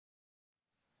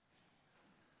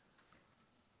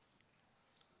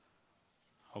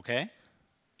Okay.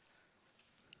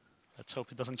 Let's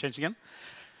hope it doesn't change again.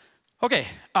 Okay.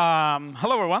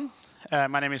 Hello, everyone.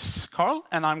 My name is Carl,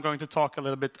 and I'm going to talk a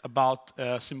little bit about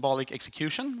symbolic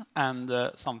execution and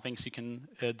some things you can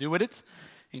do with it,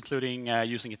 including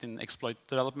using it in exploit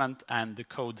development and the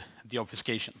code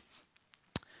deobfuscation.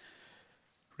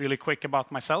 Really quick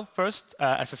about myself first.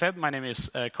 As I said, my name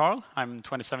is Carl. I'm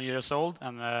 27 years old,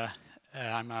 and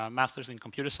I'm a master's in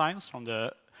computer science from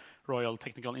the Royal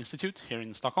Technical Institute here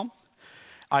in Stockholm.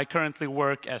 I currently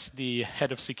work as the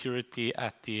head of security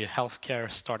at the healthcare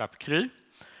startup Kry.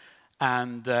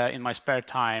 And in my spare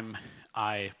time,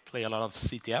 I play a lot of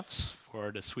CTFs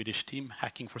for the Swedish team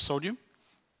Hacking for Sodium.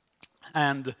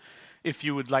 And if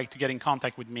you would like to get in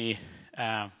contact with me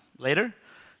later,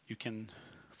 you can,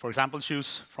 for example,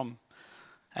 choose from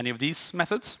any of these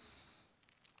methods.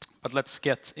 But let's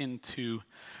get into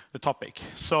the topic.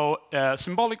 So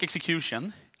symbolic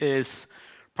execution is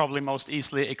probably most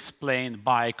easily explained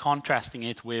by contrasting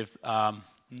it with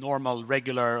normal,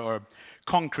 regular, or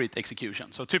concrete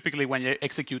execution. So typically when you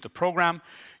execute a program,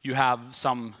 you have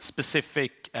some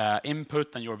specific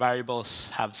input and your variables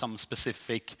have some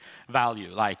specific value,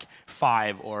 like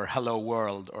 5 or hello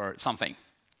world or something.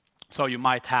 So you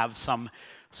might have some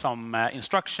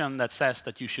instruction that says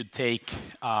that you should take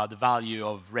the value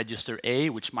of register A,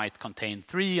 which might contain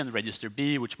 3, and register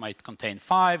B, which might contain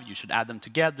 5. You should add them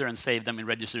together and save them in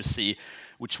register C,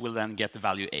 which will then get the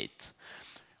value 8.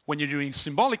 When you're doing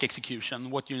symbolic execution,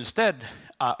 what you instead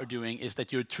are doing is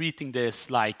that you're treating this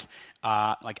like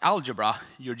algebra.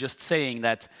 You're just saying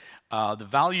that the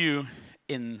value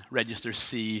in register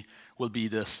C will be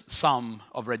the sum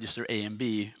of register A and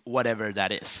B, whatever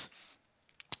that is.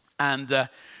 And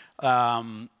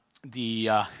the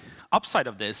upside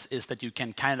of this is that you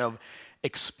can kind of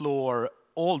explore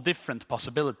all different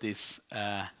possibilities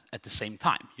at the same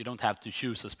time. You don't have to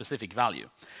choose a specific value.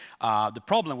 The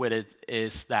problem with it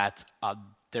is that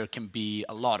there can be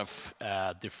a lot of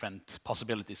different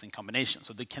possibilities in combination.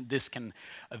 So this can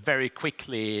very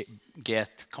quickly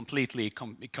get completely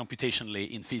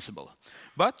computationally infeasible.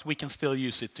 But we can still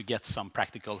use it to get some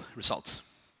practical results.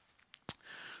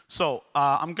 So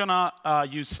I'm going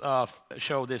to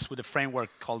show this with a framework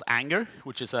called Anger,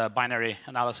 which is a binary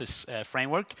analysis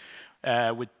framework,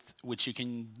 which you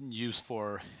can use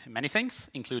for many things,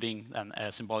 including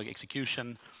symbolic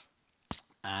execution.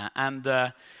 And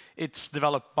it's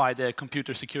developed by the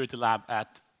Computer Security Lab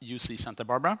at UC Santa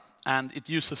Barbara. And it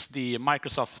uses the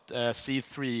Microsoft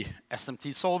C3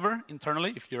 SMT solver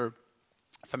internally, if you're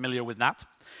familiar with that.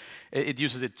 It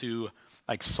uses it to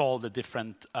solve the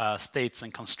different states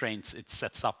and constraints it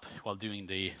sets up while doing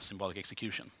the symbolic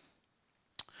execution.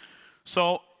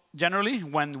 So generally,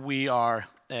 when we are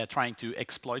trying to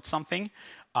exploit something,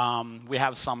 we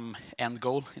have some end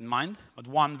goal in mind. But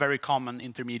one very common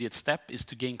intermediate step is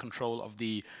to gain control of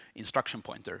the instruction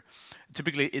pointer.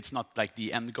 Typically, it's not like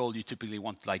the end goal. You typically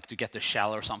want to get the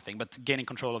shell or something. But gaining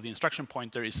control of the instruction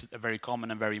pointer is a very common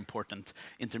and very important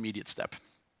intermediate step.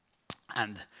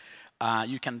 And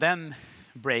you can then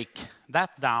break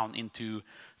that down into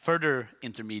further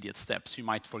intermediate steps. You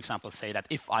might, for example, say that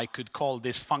if I could call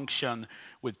this function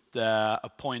with a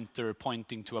pointer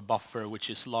pointing to a buffer which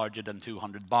is larger than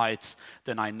 200 bytes,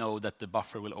 then I know that the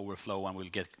buffer will overflow and will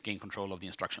gain control of the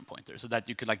instruction pointer. So that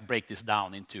you could break this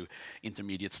down into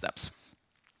intermediate steps.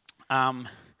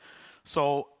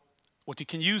 So what you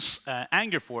can use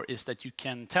Anger for is that you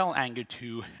can tell Anger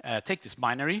to take this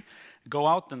binary, go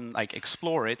out and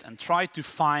explore it, and try to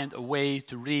find a way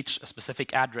to reach a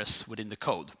specific address within the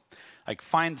code.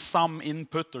 Find some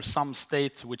input or some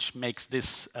state which makes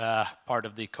this part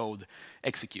of the code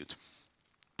execute.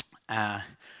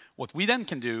 What we then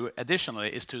can do additionally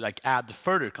is to add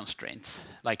further constraints.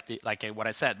 Like what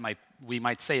I said, we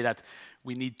might say that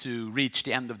we need to reach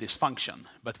the end of this function,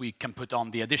 but we can put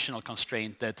on the additional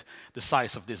constraint that the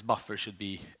size of this buffer should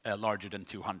be larger than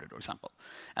 200, for example.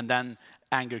 And then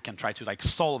Anger can try to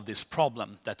solve this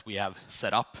problem that we have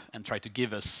set up and try to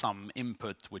give us some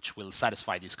input which will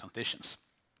satisfy these conditions.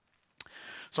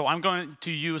 So I'm going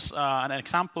to use an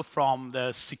example from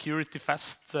the Security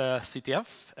Fest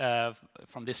CTF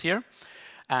from this year.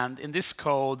 And in this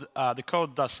code, the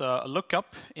code does a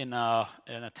lookup in a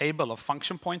table of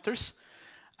function pointers.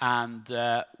 And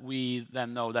we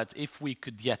then know that if we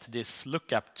could get this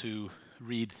lookup to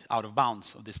read out of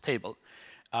bounds of this table,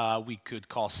 we could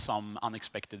cause some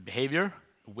unexpected behavior,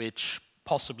 which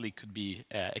possibly could be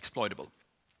exploitable.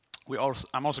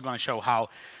 I'm also going to show how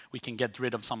we can get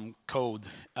rid of some code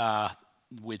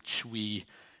which we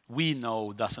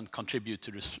know doesn't contribute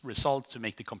to this result to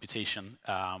make the computation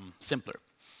simpler.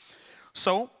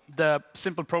 So the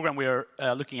simple program we are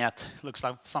looking at looks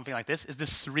like something like this. Is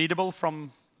this readable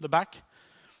from the back?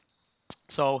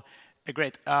 So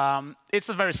great. It's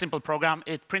a very simple program.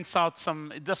 It prints out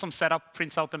it does some setup,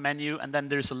 prints out the menu, and then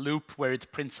there's a loop where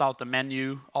it prints out the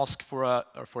menu, asks for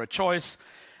a choice,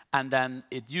 and then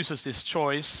it uses this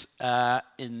choice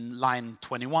in line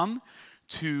 21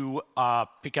 to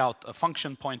pick out a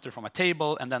function pointer from a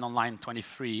table, and then on line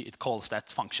 23 it calls that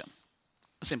function.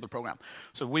 A simple program.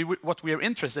 So what we are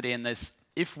interested in is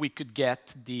if we could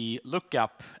get the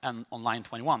lookup and on line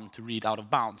 21 to read out of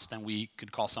bounds, then we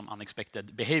could cause some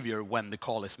unexpected behavior when the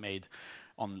call is made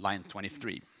on line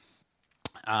 23.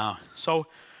 So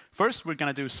first we're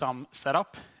going to do some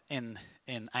setup in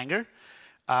Anger.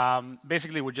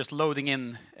 Basically, we're just loading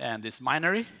in this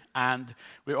binary, and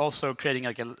we're also creating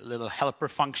like a little helper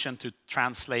function to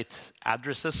translate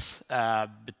addresses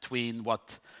between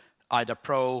what IDA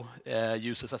Pro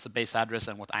uses as a base address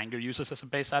and what Anger uses as a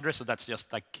base address. So that's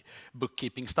just like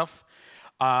bookkeeping stuff.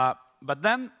 But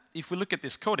then, if we look at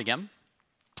this code again,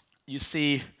 you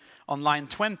see on line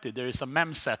 20 there is a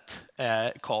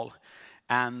memset call,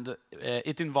 and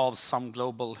it involves some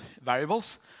global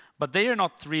variables. But they are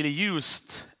not really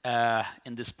used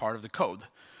in this part of the code.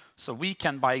 So we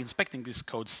can, by inspecting this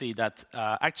code, see that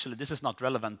actually this is not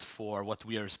relevant for what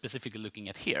we are specifically looking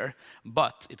at here,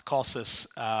 but it causes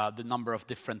the number of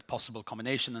different possible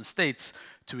combinations and states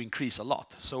to increase a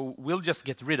lot. So we'll just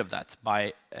get rid of that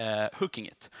by hooking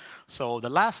it. So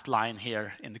the last line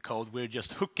here in the code, we're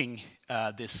just hooking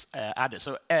this address.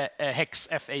 So hex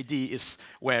FAD is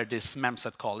where this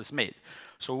memset call is made.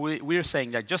 So we're saying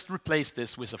that just replace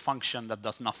this with a function that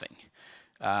does nothing,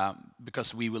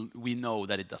 because we know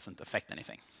that it doesn't affect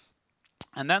anything.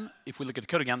 And then, if we look at the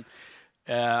code again,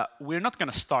 we're not going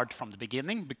to start from the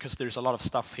beginning, because there's a lot of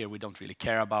stuff here we don't really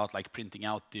care about, like printing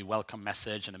out the welcome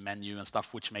message and the menu and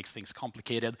stuff, which makes things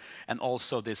complicated. And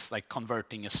also this like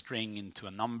converting a string into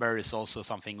a number is also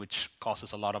something which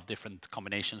causes a lot of different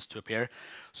combinations to appear.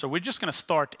 So we're just going to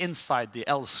start inside the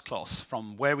else clause,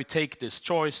 from where we take this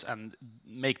choice and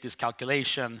make this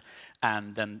calculation,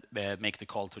 and then make the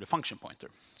call to the function pointer.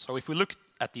 So if we look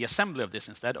at the assembly of this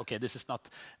instead, okay, this is not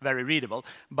very readable,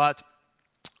 but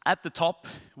at the top,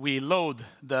 we load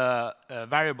the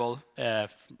variable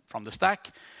from the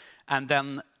stack, and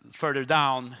then further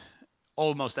down,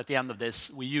 almost at the end of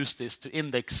this, we use this to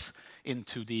index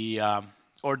into the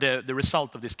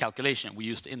result of this calculation. We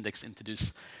use the index into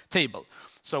this table.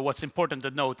 So what's important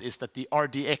to note is that the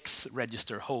RDX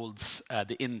register holds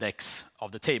the index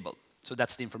of the table. So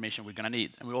that's the information we're going to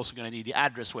need. And we're also going to need the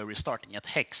address where we're starting at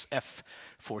hex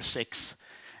F46.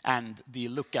 And the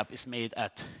lookup is made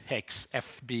at hex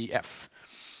FBF.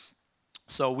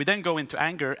 So we then go into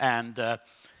Anger and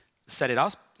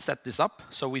set this up.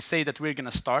 So we say that we're going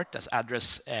to start as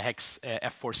address hex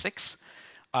F46.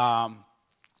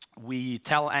 We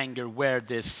tell Anger where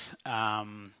this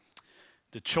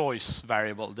the choice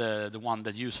variable, the one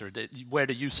that where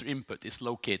the user input is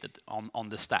located on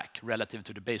the stack relative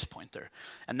to the base pointer.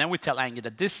 And then we tell Anger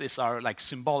that this is our like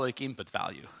symbolic input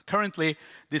value. Currently,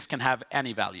 this can have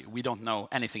any value. We don't know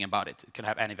anything about it. It can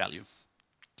have any value.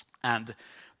 And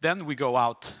then we go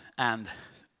out and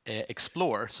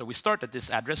explore. So we start at this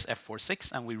address,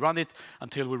 F46, and we run it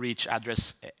until we reach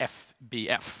address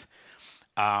FBF.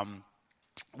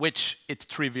 Which it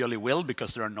trivially will,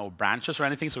 because there are no branches or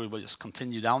anything, so we will just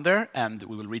continue down there and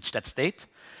we will reach that state.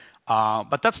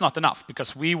 But that's not enough,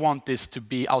 because we want this to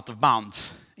be out of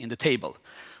bounds in the table.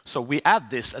 So we add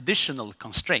this additional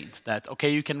constraint that,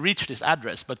 okay, you can reach this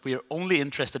address, but we are only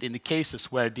interested in the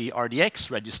cases where the RDX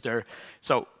register.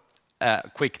 So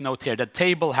quick note here, the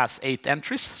table has 8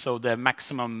 entries, so the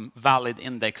maximum valid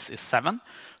index is 7.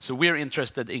 So we're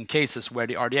interested in cases where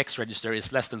the RDX register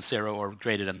is less than 0 or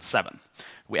greater than 7.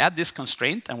 We add this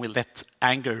constraint, and we let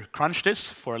Anger crunch this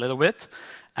for a little bit.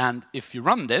 And if you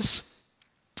run this,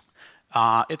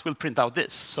 it will print out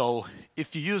this. So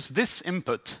if you use this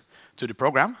input to the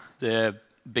program, the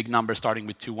big number starting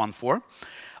with 214,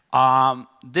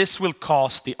 this will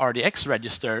cause the RDX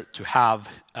register to have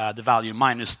the value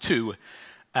 -2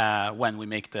 when we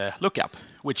make the lookup,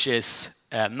 which is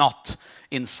not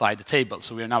inside the table.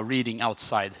 So we are now reading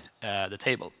outside the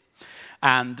table.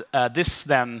 And this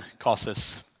then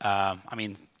causes, I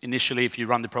mean, initially if you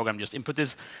run the program, just input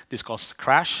this causes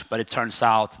crash, but it turns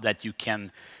out that you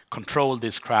can control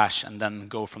this crash and then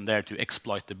go from there to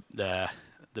exploit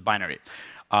the binary.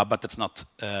 But that's not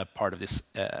part of this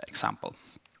example.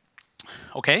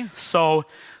 Okay, so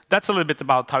that's a little bit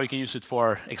about how you can use it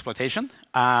for exploitation.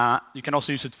 You can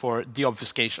also use it for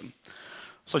deobfuscation.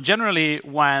 So generally,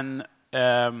 when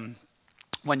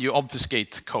you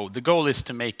obfuscate code, the goal is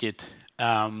to make it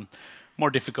more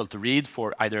difficult to read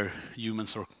for either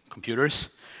humans or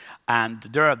computers. And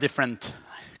there are different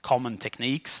common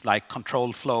techniques like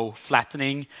control flow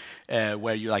flattening,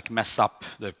 where you like mess up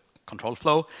the control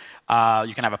flow.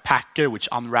 You can have a packer which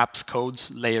unwraps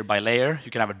codes layer by layer.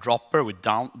 You can have a dropper which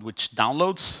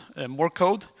downloads more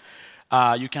code.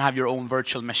 You can have your own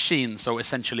virtual machine, so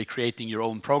essentially creating your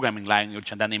own programming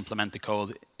language and then implement the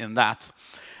code in that.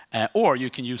 Or you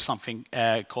can use something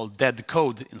called dead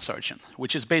code insertion,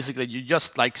 which is basically you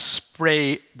just like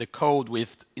spray the code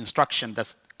with instruction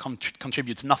that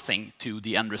contributes nothing to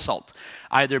the end result,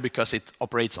 either because it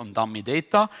operates on dummy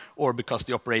data or because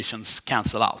the operations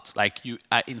cancel out. Like you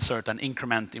insert an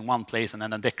increment in one place and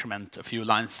then a decrement a few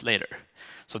lines later.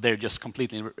 So they're just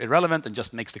completely irrelevant and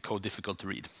just makes the code difficult to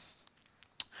read.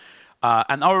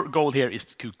 And our goal here is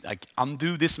to like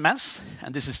undo this mess,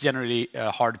 and this is generally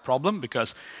a hard problem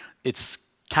because it's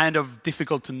kind of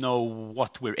difficult to know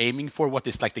what we're aiming for, what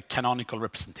is like the canonical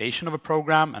representation of a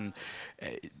program, and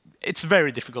it's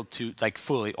very difficult to like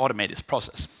fully automate this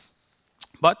process.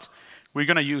 But we're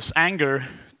going to use Anger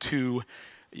to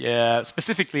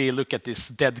specifically look at this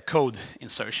dead code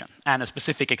insertion and a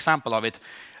specific example of it.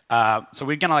 So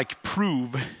we're going to like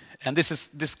prove. And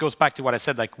this goes back to what I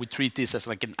said, like we treat this as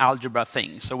like an algebra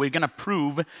thing. So we're going to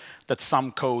prove that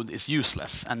some code is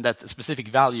useless and that a specific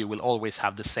value will always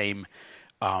have the same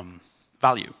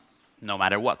value, no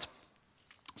matter what.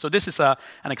 So this is an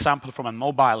example from a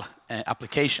mobile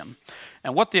application.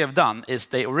 And what they have done is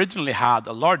they originally had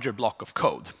a larger block of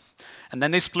code. And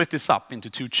then they split this up into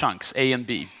two chunks, A and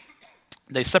B.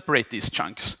 They separate these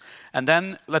chunks. And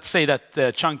then let's say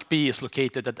that chunk B is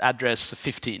located at address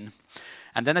 15.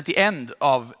 And then at the end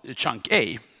of chunk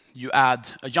A, you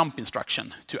add a jump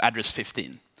instruction to address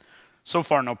 15. So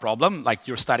far, no problem. Like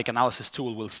your static analysis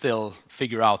tool will still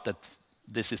figure out that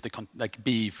this is like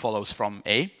B follows from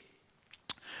A.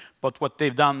 But what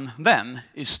they've done then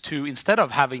is to, instead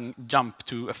of having jump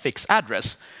to a fixed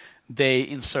address, they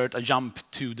insert a jump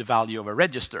to the value of a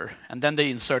register. And then they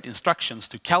insert instructions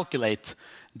to calculate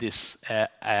this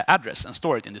address and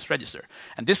store it in this register.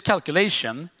 And this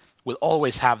calculation will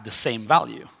always have the same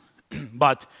value.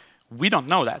 But we don't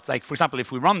know that. Like, for example,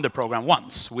 if we run the program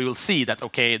once, we will see that,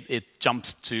 okay, it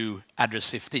jumps to address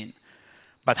 15.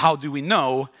 But how do we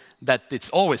know that it's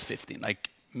always 15? Like,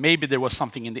 maybe there was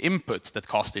something in the input that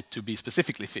caused it to be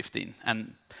specifically 15.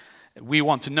 And we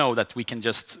want to know that we can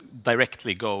just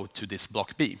directly go to this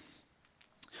block B.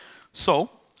 So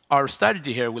our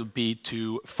strategy here will be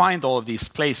to find all of these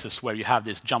places where you have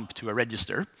this jump to a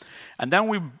register. And then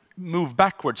we move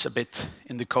backwards a bit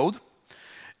in the code.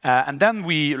 And then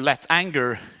we let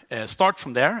Anger start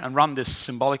from there and run this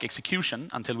symbolic execution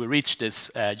until we reach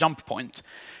this jump point.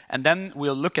 And then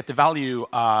we'll look at the value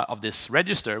of this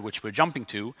register, which we're jumping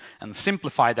to, and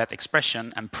simplify that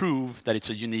expression and prove that it's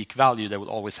a unique value that will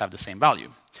always have the same value.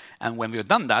 And when we've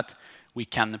done that, we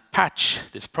can patch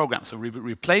this program. So we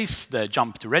replace the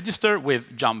jump to register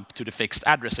with jump to the fixed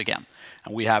address again.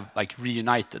 And we have like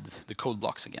reunited the code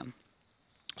blocks again.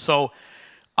 So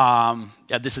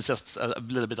yeah, this is just a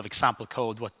little bit of example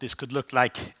code, what this could look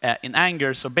like in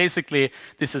Anger. So basically,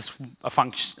 this is a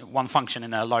one function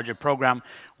in a larger program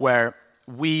where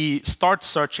we start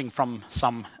searching from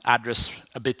some address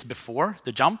a bit before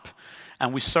the jump,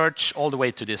 and we search all the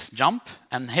way to this jump.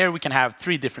 And here we can have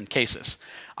three different cases.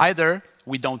 Either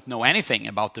we don't know anything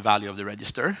about the value of the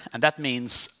register, and that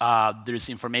means there is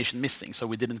information missing, so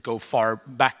we didn't go far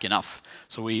back enough.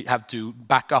 So we have to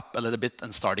back up a little bit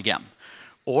and start again.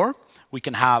 Or we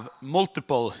can have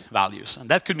multiple values, and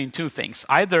that could mean two things.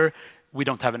 Either we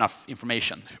don't have enough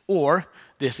information, or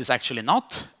this is actually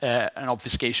not an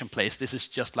obfuscation place. This is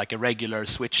just like a regular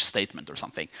switch statement or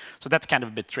something. So that's kind of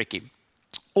a bit tricky.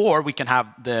 Or we can have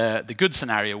the good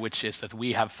scenario, which is that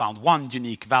we have found one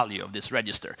unique value of this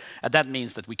register. And that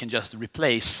means that we can just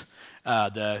replace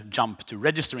the jump to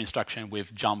register instruction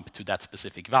with jump to that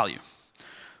specific value.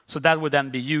 So that would then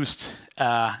be used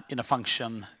in a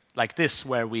function like this,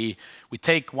 where we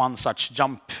take one such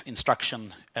jump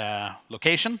instruction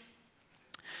location,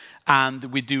 and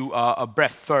we do a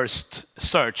breadth-first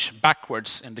search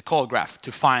backwards in the call graph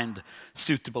to find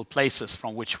suitable places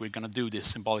from which we're going to do this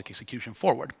symbolic execution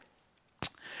forward.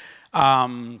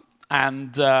 Yeah,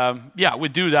 we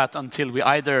do that until we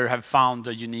either have found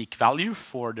a unique value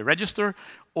for the register,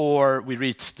 or we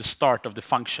reach the start of the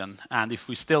function. And if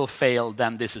we still fail,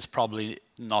 then this is probably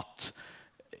not.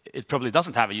 It probably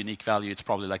doesn't have a unique value. It's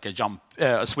probably like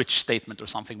a switch statement or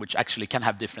something, which actually can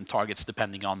have different targets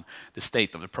depending on the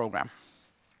state of the program.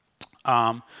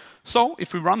 So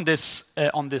if we run this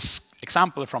on this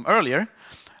example from earlier,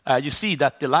 you see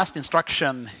that the last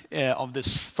instruction of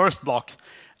this first block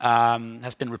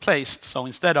has been replaced. So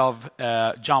instead of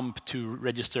jump to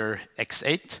register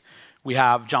X8, we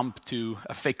have jump to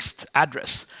a fixed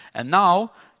address. And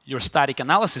now your static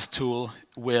analysis tool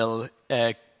will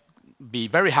be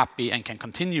very happy and can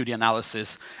continue the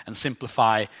analysis and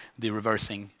simplify the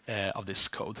reversing of this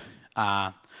code.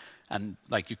 And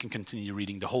like you can continue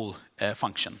reading the whole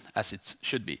function as it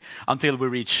should be until we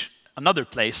reach another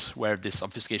place where this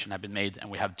obfuscation has been made and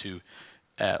we have to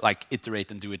like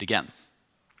iterate and do it again.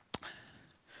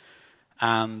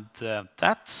 And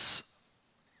that's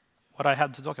what I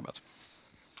had to talk about.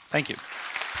 Thank you.